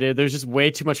mask the other day. There's just way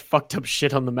too much fucked up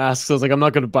shit on the mask. So I was like, I'm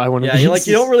not going to buy one of these. Yeah,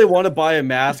 you don't really want to buy a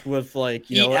mask with like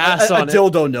a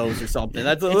dildo nose or something.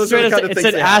 That's it's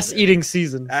an ass eating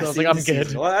season. So I was like, I'm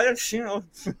good. Well, That's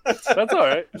all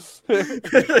right.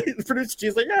 Producer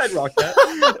G's like, yeah, I'd rock that.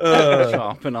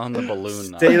 Chomping on the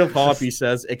balloon. State of Hoppy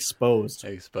says exposed.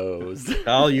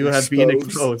 Kyle, you have been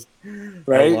exposed.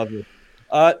 Right? I love you.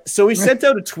 So we sent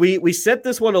out a tweet. We sent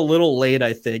this one a little late,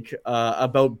 I think,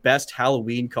 about best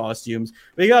Halloween costumes.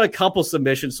 We got a couple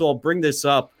submissions, so I'll bring this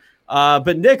up.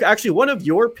 But Nick, actually, one of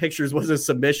your pictures was a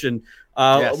submission.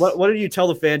 Yes. What did you tell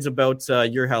the fans about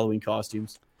your Halloween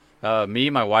costumes? Me,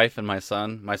 my wife, and my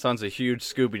son. My son's a huge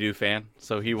Scooby-Doo fan,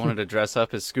 so he wanted to dress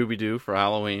up as Scooby-Doo for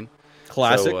Halloween.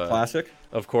 Classic.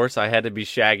 Of course, I had to be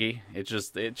Shaggy. It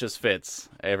just fits.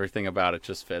 Everything about it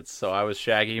just fits. So I was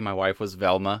Shaggy. My wife was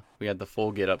Velma. We had the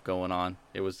full get up going on.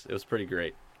 It was pretty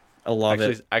great. I love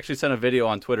it. I actually sent a video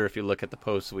on Twitter. If you look at the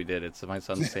post we did, it's my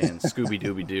son saying Scooby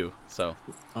Dooby Doo. So,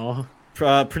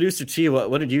 Producer T,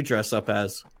 what did you dress up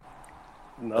as?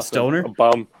 Nothing. A stoner? A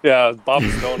bum. Yeah, Bob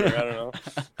Stoner. I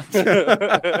don't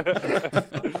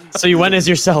know. So you went as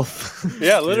yourself.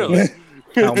 Yeah, literally.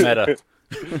 How meta.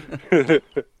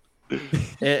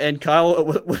 And Kyle,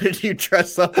 what did you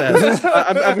dress up as?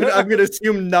 I'm going to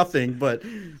assume nothing, but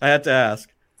I had to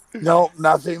ask. No,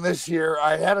 nothing this year.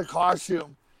 I had a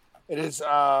costume. It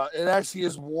actually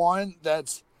is one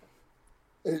that's.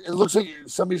 It looks like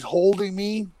somebody's holding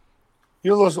me.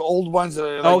 You know those old ones that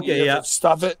are like, you have to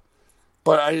stuff it,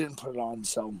 but I didn't put it on.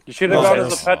 So you should have gone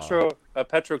as a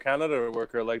Petro Canada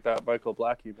worker like that Michael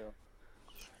Black email.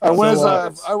 I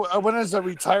went as a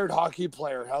retired hockey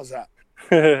player. How's that?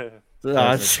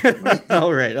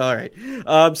 All right.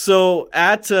 So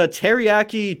at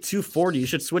Teriyaki 240, you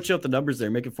should switch out the numbers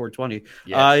there, make it 420.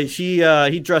 Yes.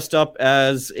 He dressed up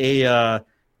as a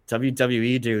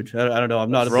WWE dude. I don't know.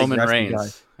 I'm not a Roman big Reigns. guy.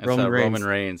 It's Roman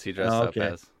Reigns. He dressed up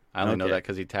as. I only know that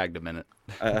because he tagged him in it.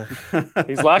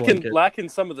 He's lacking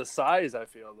some of the size. I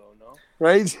feel though, no.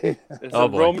 Right?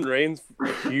 Roman Reigns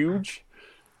huge?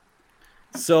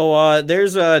 So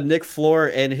there's Nick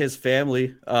Floor and his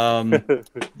family.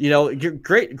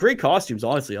 Great costumes.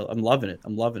 Honestly, I'm loving it.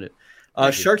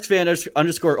 Sharks fan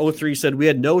 _03 said we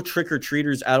had no trick or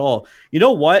treaters at all. You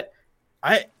know what?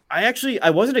 I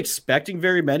wasn't expecting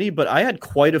very many, but I had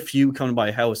quite a few come to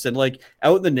my house, and like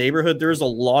out in the neighborhood, there's a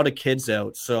lot of kids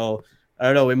out. So I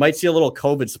don't know. We might see a little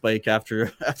COVID spike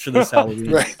after this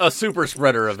Halloween. Right. A super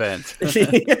spreader event.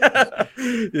 Yeah,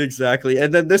 exactly.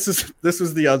 And then this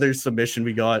was the other submission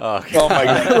we got. Oh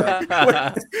my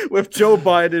god! with Joe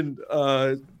Biden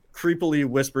creepily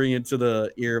whispering into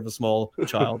the ear of a small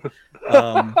child.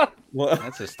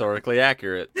 That's historically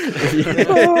accurate.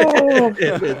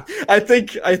 I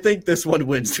think this one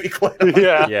wins. To be quite honest.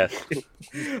 Yeah. Yes.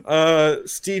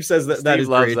 Steve says that Steve is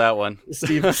loves great. that one.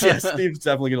 Steve's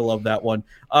definitely gonna love that one.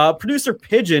 Producer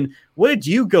Pigeon, what did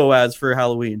you go as for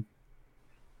Halloween?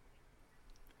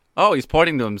 Oh, he's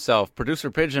pointing to himself.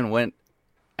 Producer Pigeon went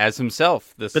as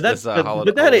himself this holiday.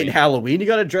 But that ain't Halloween. You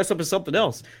got to dress up as something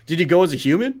else. Did you go as a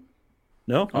human?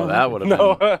 No. Oh, that would have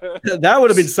been. That would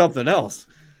have been something else.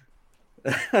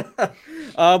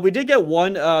 We did get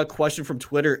one question from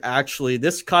Twitter. Actually,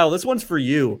 this one's for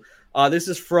you. This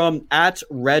is from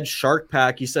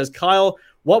 @RedSharkPack. He says, Kyle,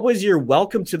 what was your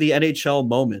welcome to the NHL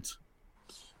moment?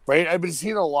 Right, I've been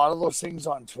seeing a lot of those things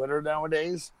on Twitter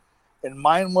nowadays, and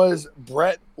mine was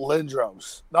Brett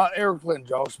Lindros, not Eric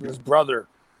Lindros, but his brother,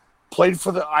 played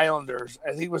for the Islanders.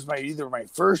 I think it was either my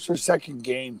first or second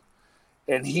game,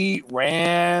 and he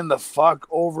ran the fuck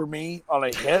over me on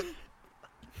a hit.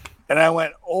 And I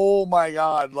went, oh my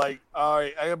God, like, all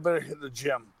right, I better hit the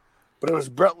gym. But it was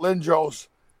Brett Lindros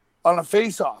on a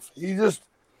face-off.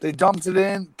 They dumped it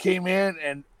in, came in,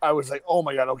 and I was like, oh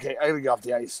my God, okay, I gotta get off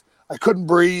the ice. I couldn't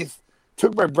breathe,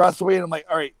 took my breath away, and I'm like,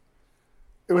 all right,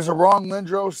 it was a wrong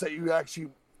Lindros that you actually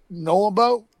know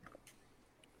about.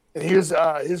 And his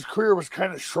career was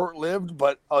kind of short-lived,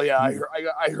 but I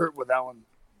hurt with that one.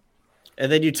 And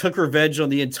then you took revenge on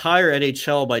the entire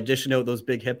NHL by dishing out those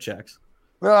big hip checks.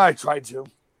 Well, I tried to.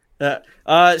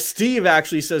 Steve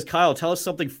actually says, Kyle, tell us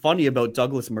something funny about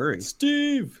Douglas Murray.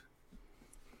 Steve.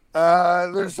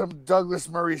 There's some Douglas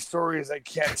Murray stories I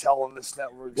can't tell on this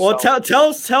network. Well,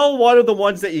 tell one of the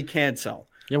ones that you can't tell.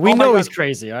 Yeah, we know he's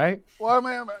crazy, all right? Well, I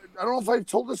mean, I don't know if I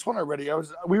told this one already.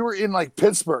 We were in like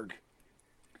Pittsburgh,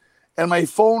 and my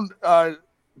phone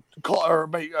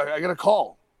I got a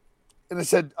call, and it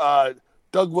said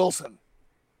Doug Wilson.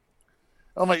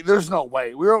 I'm like, there's no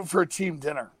way. We were out for a team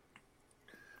dinner.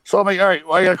 So I'm like, all right,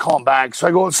 well, I got to call him back. So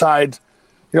I go outside.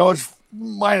 It's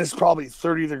minus probably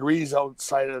 30 degrees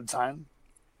outside at the time.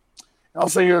 And I'll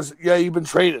say, he goes, yeah, you've been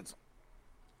traded.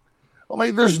 I'm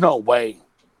like, there's no way.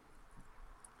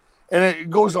 And it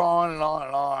goes on and on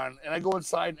and on. And I go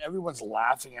inside, and everyone's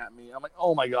laughing at me. I'm like,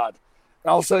 oh, my God.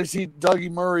 And all of a sudden, I see Dougie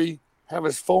Murray have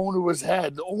his phone to his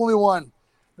head, the only one.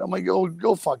 I'm like,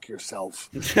 go fuck yourself.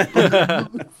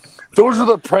 Those are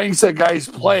the pranks that guys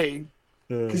play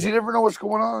because you never know what's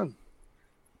going on.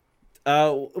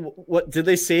 What did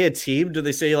they say? A team? Did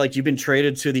they say like you've been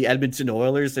traded to the Edmonton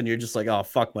Oilers and you're just like, oh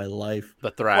fuck my life?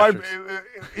 The Thrashers.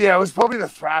 It was probably the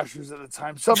Thrashers at the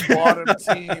time. Some bottom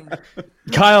team.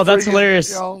 Kyle, that's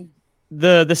hilarious.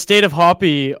 The state of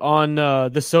Hoppy on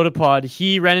the Soda Pod.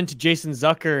 He ran into Jason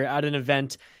Zucker at an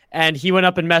event, and he went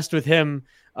up and messed with him.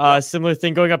 Similar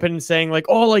thing, going up and saying like,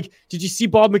 oh, like, did you see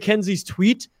Bob McKenzie's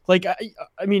tweet? Like,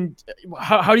 I mean,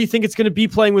 how do you think it's going to be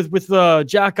playing with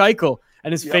Jack Eichel?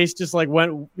 And his face just like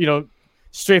went,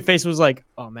 straight face was like,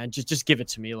 oh man, just give it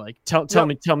to me. Like, tell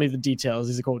me the details.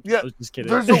 He's like, oh, I was just kidding.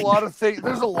 There's a lot of things.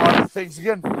 There's a lot of things.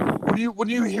 Again, when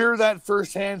you hear that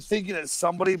firsthand, thinking it's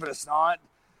somebody, but it's not,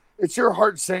 it's your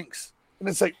heart sinks, and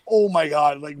it's like, oh my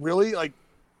God, like really, like,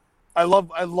 I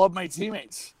love my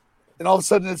teammates, and all of a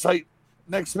sudden it's like.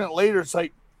 Next minute later, it's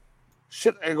like,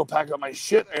 shit, I gotta go pack up my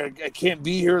shit. I can't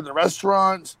be here in the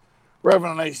restaurant. We're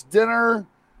having a nice dinner.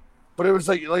 But it was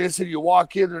like I said, you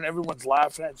walk in and everyone's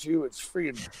laughing at you. It's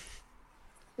freaking,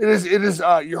 it is,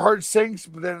 your heart sinks,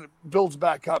 but then it builds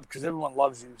back up because everyone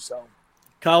loves you. So,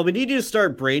 Kyle, we need you to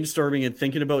start brainstorming and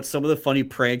thinking about some of the funny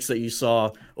pranks that you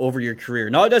saw over your career.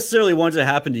 Not necessarily ones that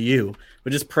happened to you,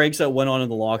 but just pranks that went on in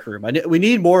the locker room. We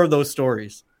need more of those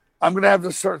stories. I'm going to have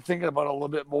to start thinking about it a little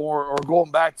bit more, or going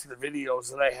back to the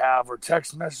videos that I have, or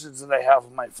text messages that I have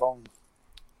on my phone.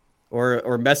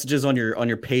 Or messages on your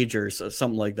pager, or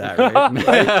something like that,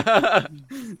 right?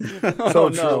 So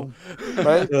true.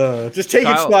 Right? Just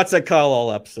taking spots at Kyle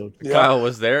all episode. Yeah. Kyle,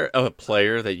 was there a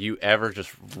player that you ever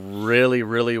just really,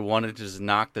 really wanted to just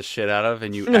knock the shit out of,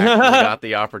 and you actually got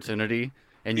the opportunity,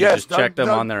 and you just checked them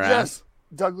on their ass?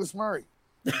 Douglas Murray.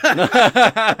 No,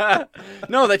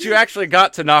 that you actually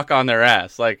got to knock on their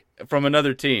ass, like from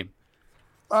another team.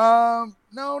 No,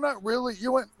 not really.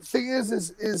 The thing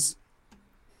is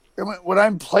when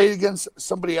I'm played against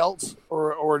somebody else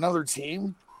or another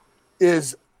team,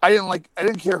 is I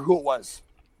didn't care who it was,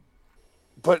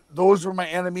 but those were my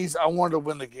enemies. I wanted to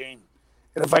win the game,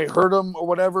 and if I hurt them or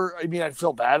whatever, I mean, I'd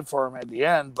feel bad for them at the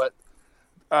end. But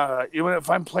even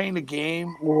if I'm playing a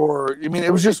game,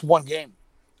 it was just one game.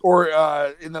 Or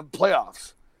in the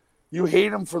playoffs, you hate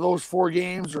them for those 4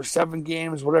 games or 7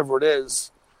 games, whatever it is,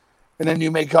 and then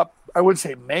you make up. I would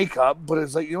say make up, but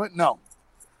it's like, no.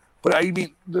 But I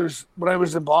mean, when I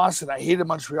was in Boston, I hated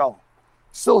Montreal.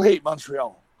 Still hate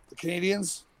Montreal. The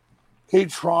Canadiens,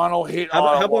 hate Toronto, hate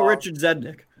Ottawa. How about Richard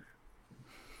Zednik?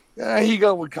 Yeah, he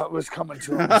was coming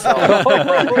to himself.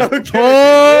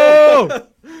 Oh!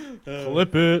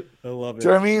 Flip it. I love it. Do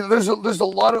you know what I mean? There's a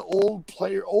lot of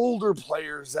older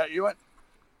players that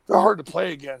they're hard to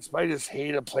play against. I just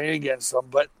hated playing against them.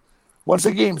 But once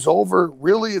the game's over,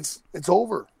 really, it's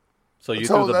over. So you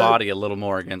threw the body a little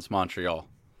more against Montreal.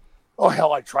 Oh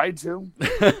hell, I tried to.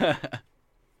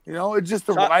 It's just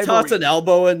the rivalry. Toss an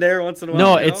elbow in there once in a while.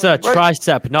 No, it's a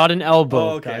tricep, not an elbow.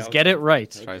 Oh, okay, guys, get it right.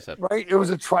 Tricep. Right? It was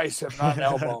a tricep, not an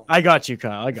elbow. I got you,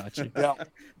 Kyle. I got you. Yeah.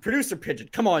 Producer Pigeon,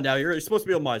 come on now. You're supposed to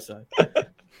be on my side.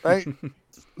 Right?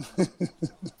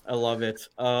 I love it.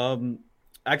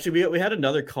 Actually, we had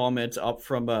another comment up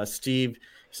from Steve.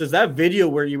 He says that video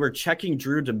where you were checking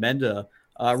Drew Remenda,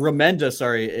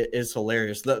 is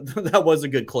hilarious. That was a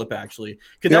good clip, actually.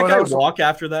 Could that guy walk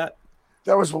after that?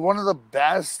 That was one of the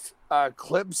best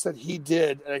clips that he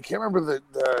did. And I can't remember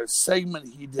the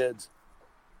segment he did.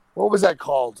 What was that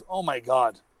called? Oh, my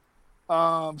God.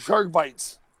 Shark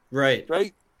Bites. Right.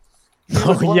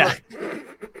 Oh, yeah.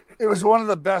 It was one of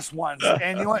the best ones.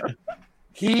 And you know what?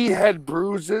 He had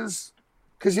bruises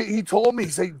because he told me,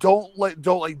 he's like, don't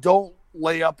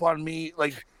lay up on me.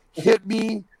 Like, hit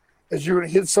me as you're going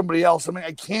to hit somebody else. I mean,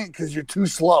 I can't because you're too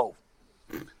slow.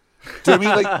 Do you know what I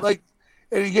mean? Like,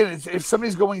 and again, if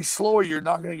somebody's going slower, you're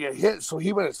not going to get hit. So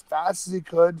he went as fast as he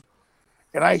could,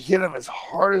 and I hit him as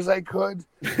hard as I could.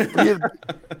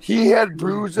 He had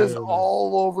bruises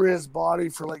all over his body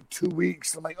for like 2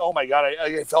 weeks. I'm like, oh my God,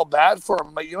 I felt bad for him.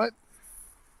 I'm like, you know what?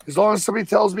 As long as somebody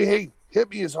tells me, hey, hit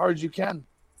me as hard as you can,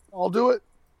 I'll do it.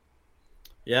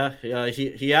 Yeah,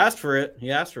 he asked for it.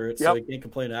 So he can't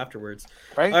complain afterwards.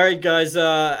 Right. All right, guys.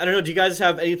 I don't know. Do you guys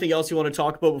have anything else you want to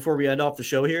talk about before we end off the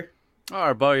show here? Oh,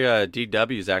 our boy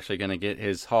DW is actually going to get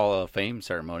his Hall of Fame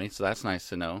ceremony, so that's nice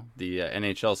to know. The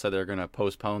NHL said they're going to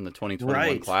postpone the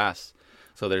 2021 class,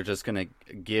 so they're just going to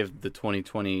give the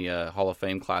 2020 Hall of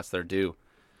Fame class their due.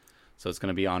 So it's going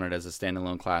to be honored as a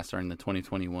standalone class during the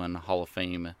 2021 Hall of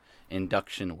Fame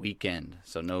induction weekend.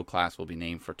 So no class will be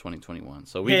named for 2021.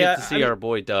 So we get to see our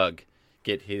boy Doug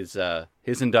get his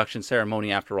induction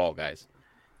ceremony after all, guys.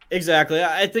 Exactly.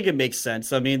 I think it makes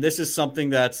sense. I mean, this is something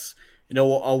that's,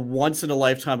 a once in a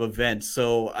lifetime event.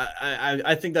 So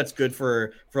I think that's good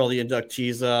for all the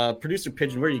inductees. Producer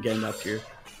Pigeon, where are you getting up here?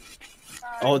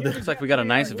 Oh, looks like we got a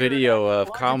nice video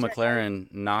of Kyle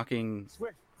McLaren knocking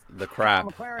the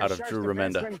crap out of Drew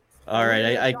Remenda. All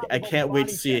right, I can't wait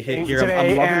to see it hit here.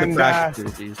 I'm loving the practice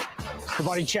jerseys. The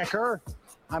body checker.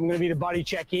 I'm going to be the body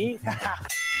checky.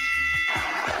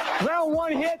 Round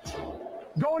one hit.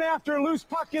 Going after a loose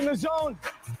puck in the zone.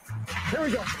 Here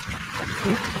we go.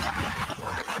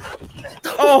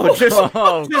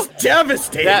 Oh, just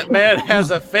devastating. That man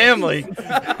has a family.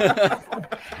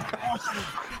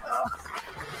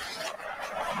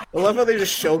 I love how they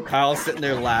just show Kyle sitting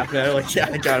there laughing at it, like, yeah,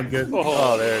 I got him good.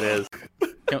 Oh, there it is.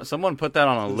 Someone put that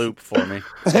on a loop for me.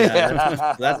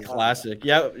 Yeah, that's classic.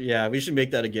 Yeah, we should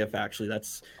make that a GIF, actually.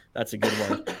 That's a good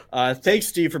one. Thanks,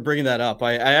 Steve, for bringing that up.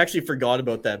 I actually forgot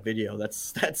about that video.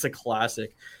 That's a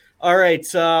classic. All right,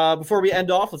 before we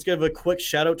end off, let's give a quick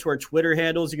shout-out to our Twitter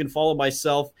handles. You can follow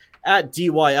myself at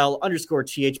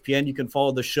DYL_THPN. You can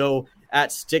follow the show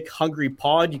at Stick Hungry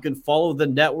Pod. You can follow the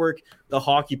network, the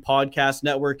Hockey Podcast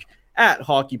Network, at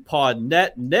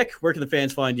HockeyPodNet. Nick, where can the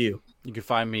fans find you? You can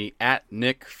find me at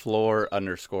NickFloor_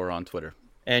 on Twitter.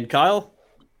 And Kyle?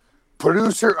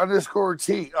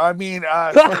 Producer_T. I mean,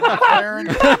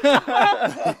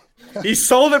 He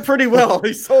sold it pretty well.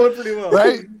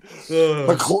 Right?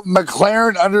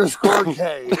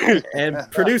 McLaren_K.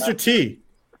 And Producer T.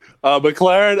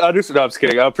 McLaren no, I'm just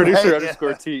kidding.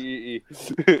 Producer_TEE.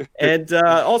 And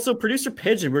also Producer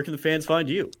Pigeon, where can the fans find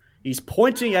you? He's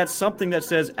pointing at something that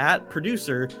says at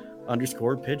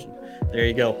Producer_Pigeon. There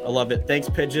you go. I love it. Thanks,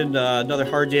 Pigeon. Another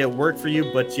hard day at work for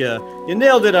you, but you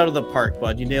nailed it out of the park,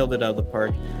 bud. You nailed it out of the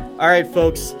park. All right,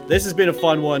 folks. This has been a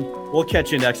fun one. We'll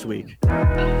catch you next week.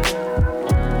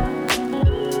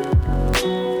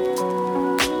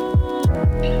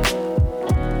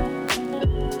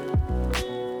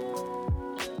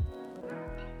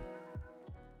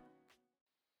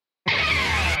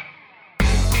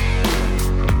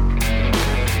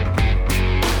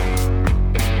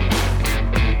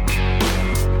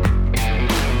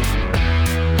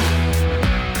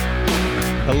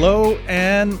 Hello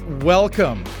and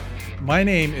welcome. My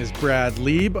name is Brad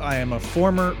Lieb. I am a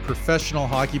former professional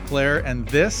hockey player, and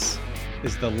this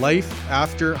is the Life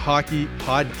After Hockey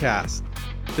podcast.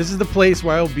 This is the place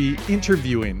where I'll be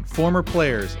interviewing former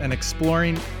players and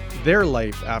exploring their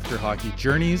life after hockey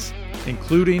journeys,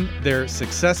 including their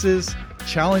successes,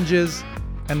 challenges,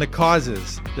 and the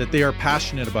causes that they are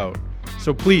passionate about.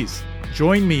 So please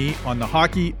join me on the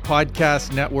Hockey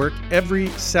Podcast Network every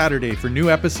Saturday for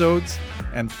new episodes,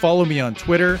 and follow me on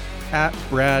Twitter at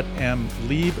Brad M.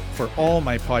 Lieb for all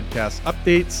my podcast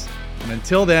updates. And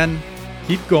until then,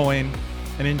 keep going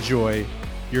and enjoy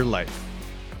your life.